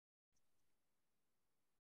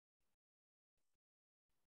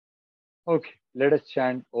Okay, let us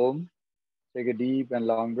chant Om. Take a deep and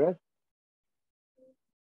long breath.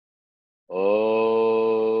 Om.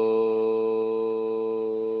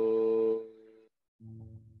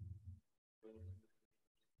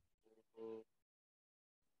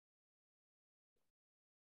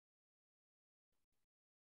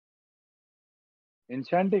 In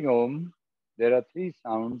chanting Om, there are three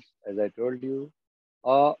sounds, as I told you: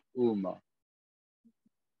 A, Ma.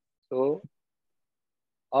 So,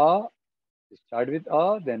 A, start with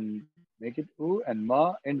A, then make it U, and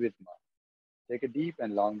Ma, end with Ma. Take a deep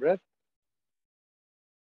and long breath.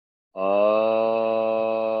 Ah.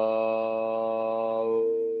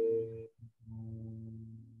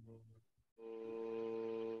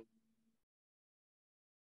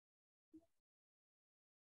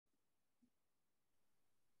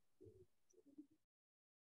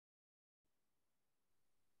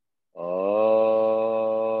 Ah.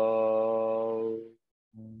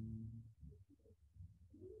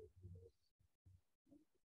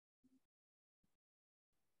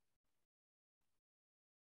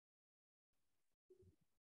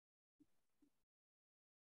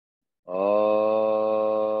 Ah.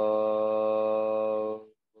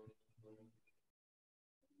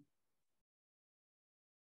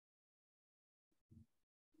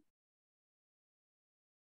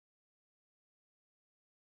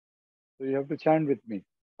 So you have to chant with me.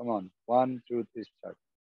 Come on. One, two, three, start.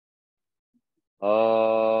 Ah.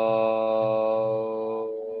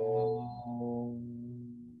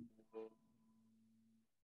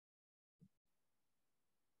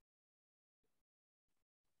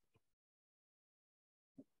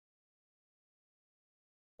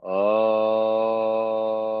 Ah.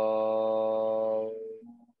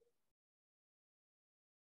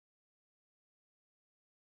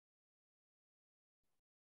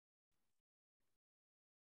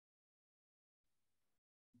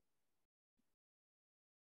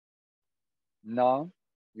 Now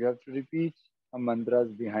you have to repeat some mantras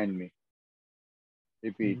behind me.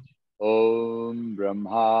 Repeat. Om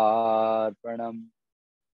Brahmarpanam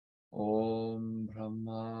Om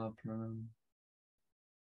Brahma Pranam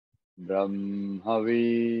Brahmavi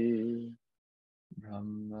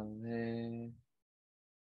Brahmave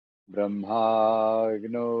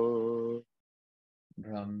Brahmagno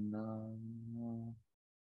Brahma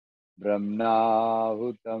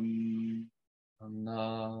Brahmnahutam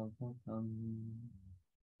Brahmavatam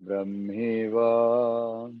Brahmeva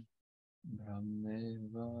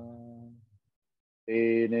Brahmeva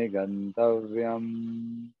Tene Gantavyam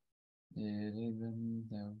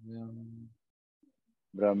Erigantavyam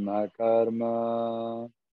Brahmakarma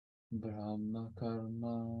Brahma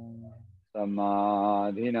Karma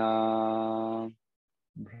Samadhina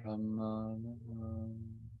Brahmanam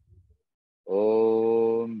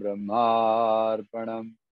Om Brahmarpanam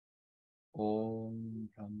Om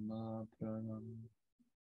Brahma Pranam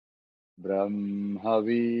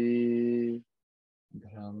Brahmavi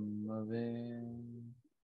Brahmave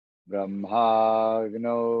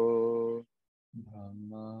Brahmagno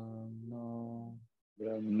Brahmano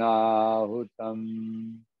Brahmnahutam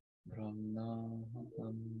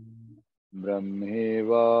Brahmahatam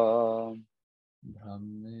Brahmeva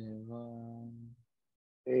Brahmeva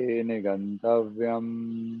Tene Gantavyam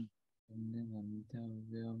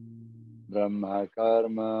Nimantavyam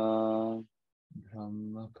Brahmakarma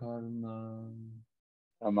Brahma Karma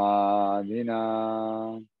Samadhina.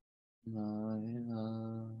 Mahina.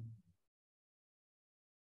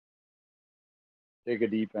 Take a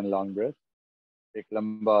deep and long breath. एक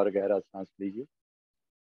लंबा और गहरा सांस लीजिए.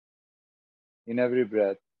 In every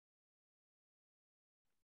breath,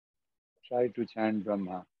 try to chant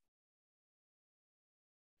Brahma.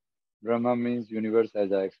 Brahma means universe,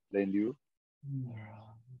 as I explained you.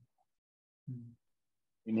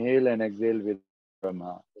 Inhale and exhale with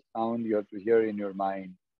Brahma, the sound you have to hear in your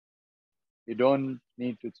mind. You don't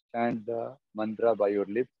need to chant the mantra by your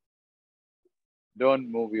lips.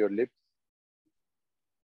 Don't move your lips.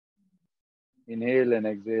 Inhale and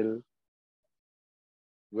exhale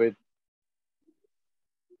with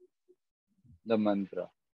the mantra,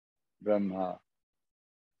 Brahma,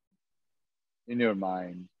 in your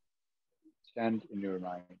mind. Chant in your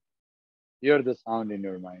mind. Hear the sound in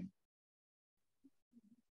your mind.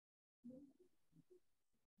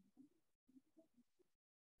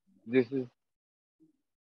 This is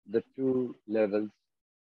the two levels.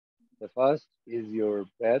 The first is your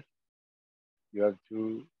breath. You have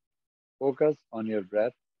to focus on your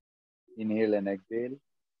breath, inhale and exhale,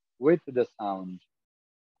 with the sound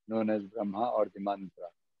known as Brahma or the mantra.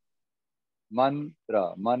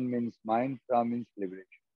 Mantra, man means mind, pra means liberation.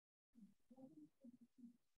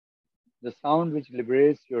 The sound which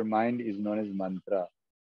liberates your mind is known as mantra.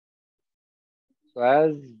 So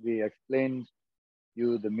as we explained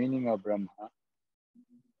you the meaning of Brahma,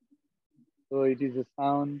 so it is a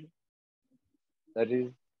sound that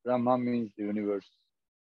is Brahma means the universe.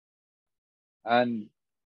 And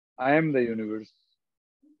I am the universe.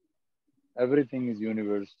 Everything is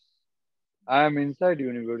universe. I am inside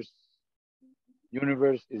universe.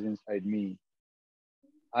 Universe is inside me.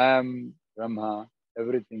 I am Brahma.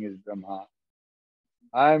 Everything is Brahma.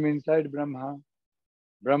 I am inside Brahma.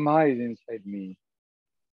 Brahma is inside me.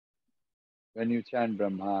 When you chant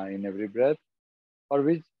Brahma in every breath, for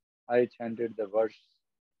which I chanted the verse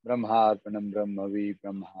Brahmarpanam Brahmavi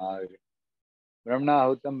Brahma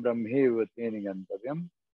Brahmahutam Brahmev Teni Gantavyam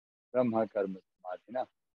Brahma Karma Samadhina.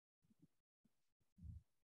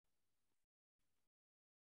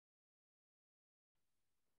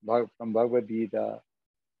 From Bhagavad Gita,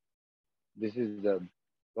 this is the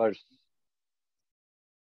verse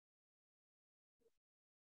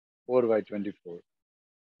 4 by 24.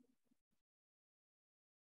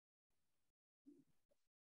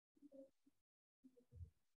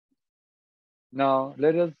 Now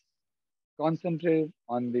let us concentrate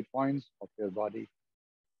on the points of your body,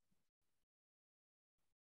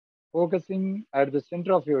 focusing at the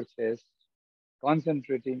center of your chest,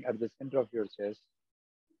 concentrating at the center of your chest,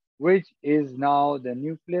 which is now the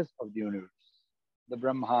nucleus of the universe, the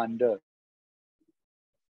Brahmanda.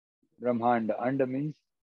 Brahmanda, Anda means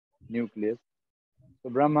nucleus. So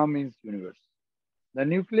Brahma means universe. The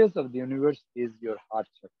nucleus of the universe is your heart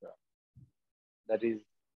chakra, that is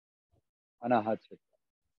Anahat chakra,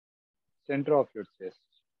 center of your chest.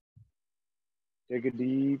 Take a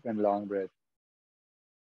deep and long breath.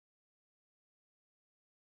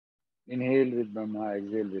 Inhale with Brahma,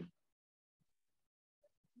 exhale with.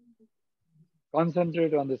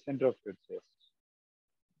 Concentrate on the center of your chest.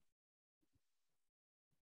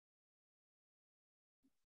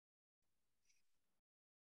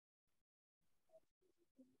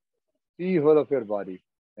 See whole of your body.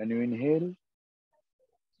 When you inhale,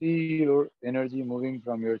 see your energy moving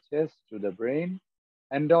from your chest to the brain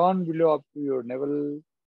and down below up to your navel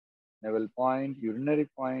point, urinary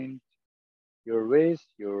point, your waist,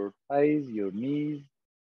 your thighs, your knees,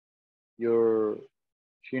 your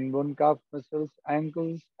shin bone calf muscles,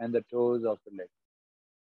 ankles, and the toes of the leg.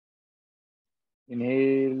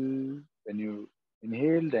 Inhale. When you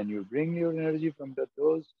inhale, then you bring your energy from the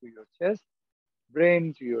toes to your chest,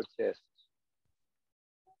 brain to your chest.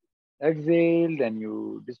 Exhale, then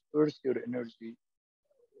you disperse your energy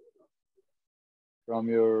from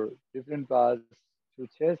your different parts to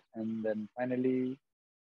chest and then finally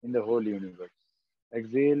in the whole universe.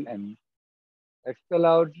 Exhale and expel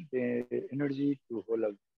out the energy to whole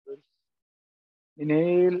of the universe.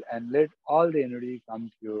 Inhale and let all the energy come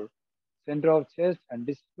to your center of chest and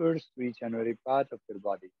disperse to each and every part of your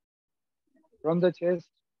body. From the chest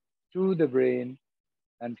to the brain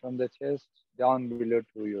and from the chest down below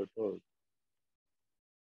to your toes.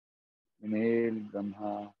 Inhale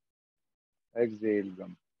Brahma, exhale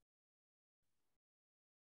Brahma.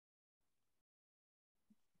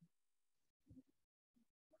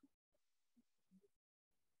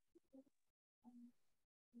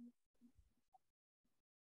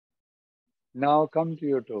 Now come to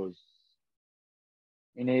your toes.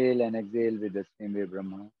 Inhale and exhale with the same way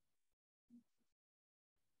Brahma.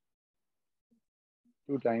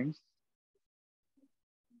 2 times.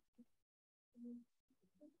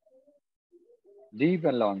 Deep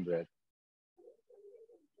and long breath.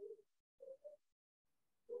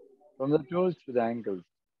 From the toes to the ankles.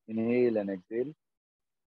 Inhale and exhale.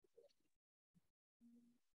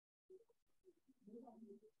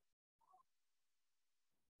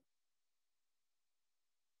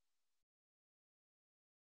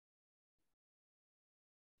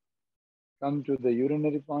 Come to the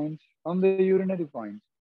urinary point. From the urinary point.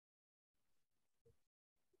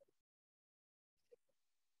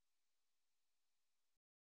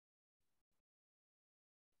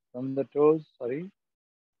 From the toes,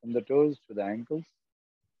 from the toes to the ankles.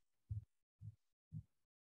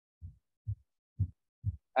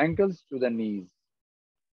 Ankles to the knees.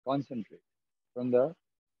 Concentrate. From the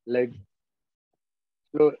legs.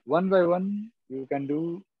 So one by one, you can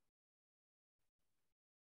do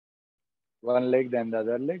one leg, then the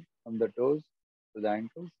other leg. From the toes to the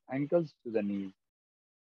ankles. Ankles to the knees.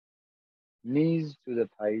 Knees to the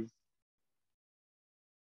thighs.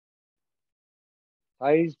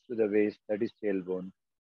 Thighs to the waist, that is tailbone.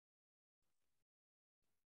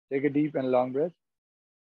 Take a deep and long breath.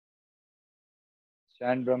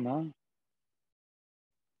 Chant Brahma.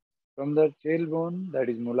 From the tailbone, that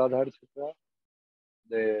is Muladhara Chakra,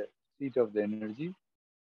 the seat of the energy.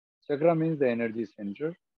 Chakra means the energy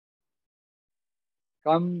center.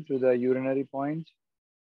 Come to the urinary point.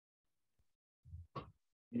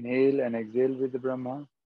 Inhale and exhale with the Brahma.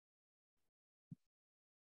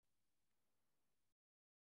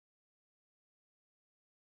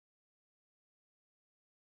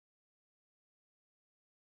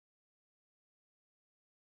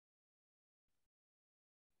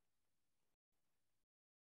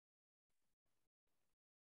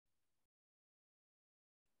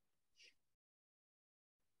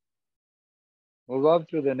 Move up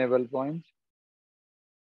to the navel point.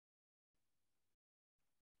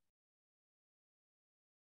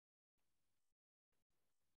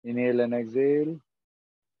 Inhale and exhale.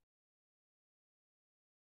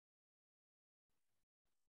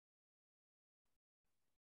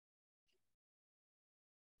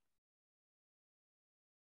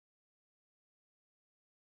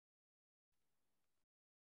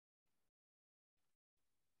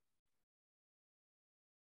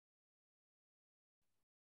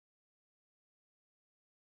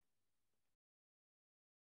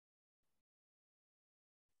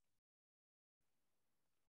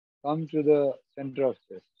 Come to the center of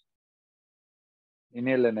chest.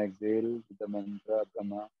 Inhale and exhale with the mantra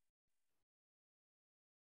Brahma.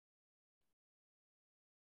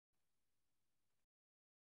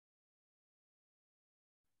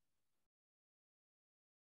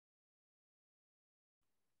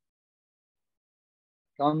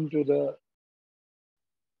 Come to the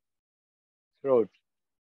throat.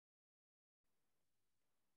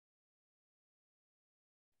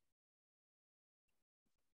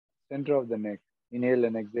 Center of the neck. Inhale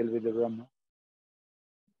and exhale with the Brahma.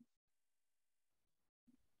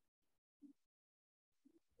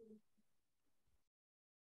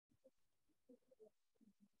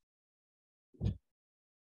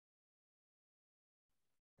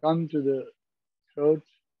 Come to the throat,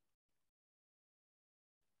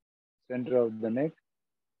 center of the neck.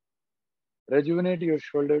 Rejuvenate your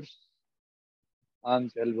shoulders,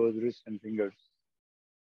 arms, elbows, wrists, and fingers.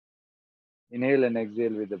 Inhale and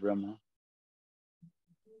exhale with the Brahma.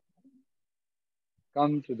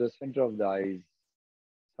 Come to the center of the eyes,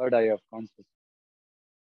 third eye of consciousness.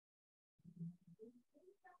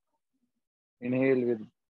 Inhale with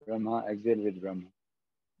Brahma, exhale with Brahma.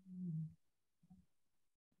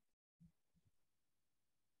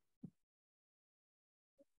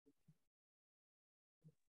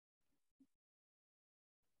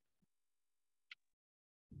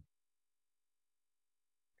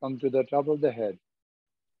 Come to the top of the head.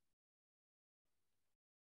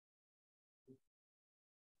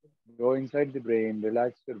 Go inside the brain,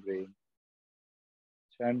 relax your brain.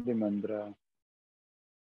 Chant the mantra.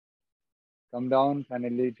 Come down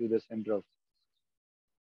finally to the center of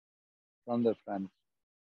from the front.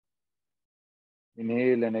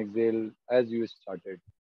 Inhale and exhale as you started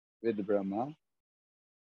with Brahma.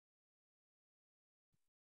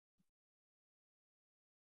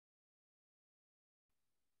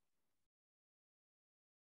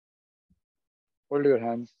 Hold your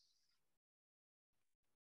hands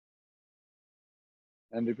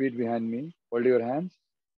and repeat behind me. Hold your hands.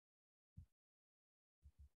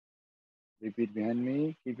 Repeat behind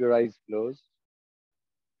me. Keep your eyes closed.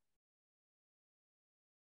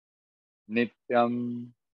 Nityam,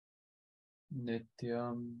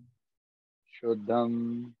 Nityam,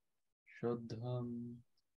 Shuddham, Shuddham,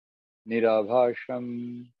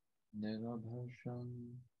 Nirabhasham, Nirabhasham,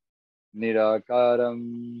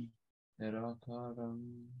 Nirakaram, Nirakaram,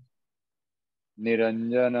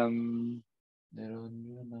 Niranjanam,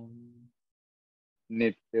 Niranjanam,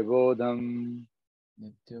 Nityabodham,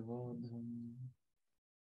 Nityavodham,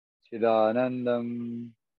 Chidanandam,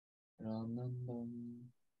 Ranandam,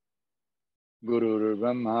 Guru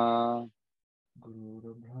Brahma,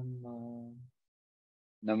 Guru Brahma,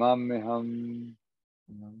 Namamyaham.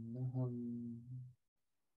 Namaham.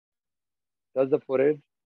 Touch the forehead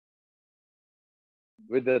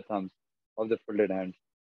with the thumbs of the folded hands.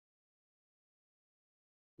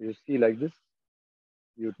 You see like this.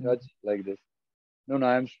 You touch like this. No,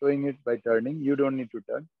 I am showing it by turning. You don't need to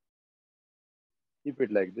turn. Keep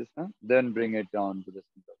it like this, huh? Then bring it down to the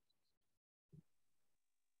center.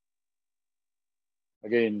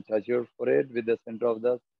 Again, touch your forehead with the center of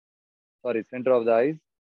the eyes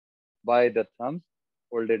by the thumbs,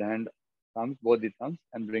 folded hand thumbs, both the thumbs,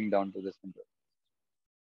 and bring down to the center.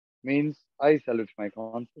 Means I salute my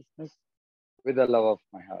consciousness with the love of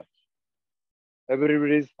my heart.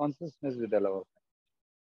 Everybody's consciousness with the love of my heart.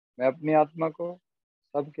 मैं अपनी आत्मा को,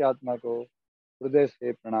 सबकी आत्मा को हृदय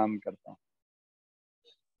से प्रणाम करता हूँ.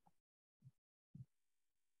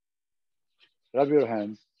 Rub your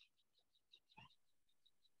hands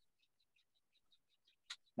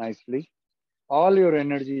nicely. All your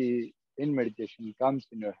energy in meditation comes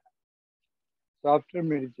in your hand. So after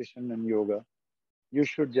meditation and yoga, you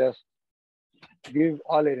should just give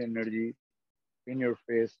all your energy in your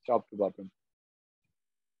face, top to bottom.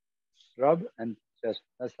 Rub and just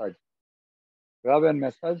massage. Rub and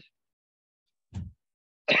massage.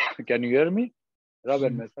 Can you hear me? Rub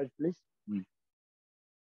and Mm. massage, please. Hmm.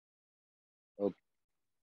 Okay.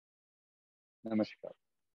 Namaskar.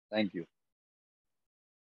 Thank you.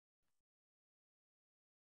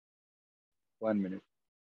 1 minute.